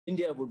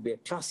India would be a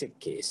classic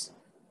case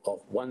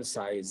of one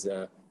size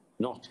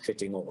not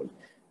fitting all.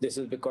 This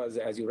is because,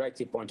 as you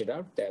rightly pointed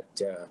out,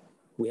 that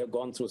we have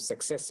gone through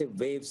successive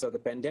waves of the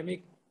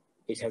pandemic.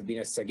 It has been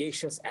a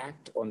sagacious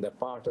act on the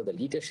part of the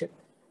leadership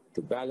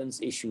to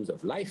balance issues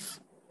of life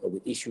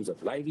with issues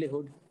of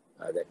livelihood.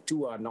 The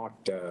two are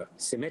not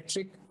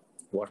symmetric.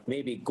 What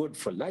may be good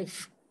for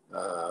life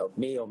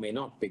may or may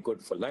not be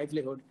good for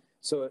livelihood.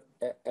 So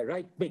a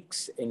right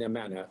mix in a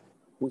manner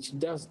which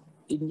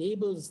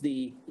enables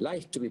the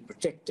life to be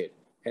protected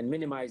and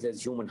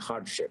minimizes human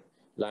hardship,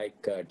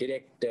 like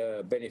direct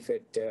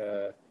benefit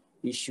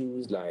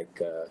issues,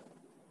 like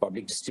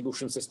public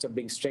distribution system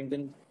being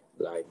strengthened,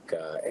 like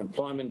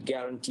employment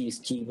guarantee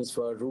schemes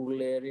for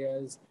rural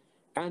areas.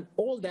 And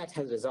all that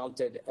has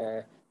resulted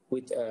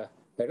with a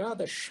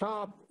rather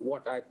sharp,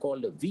 what I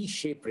call a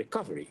V-shaped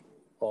recovery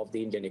of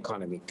the Indian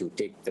economy, to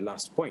take the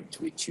last point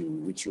which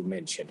you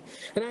mentioned.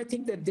 And I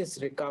think that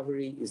this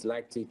recovery is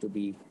likely to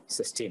be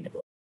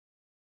sustainable.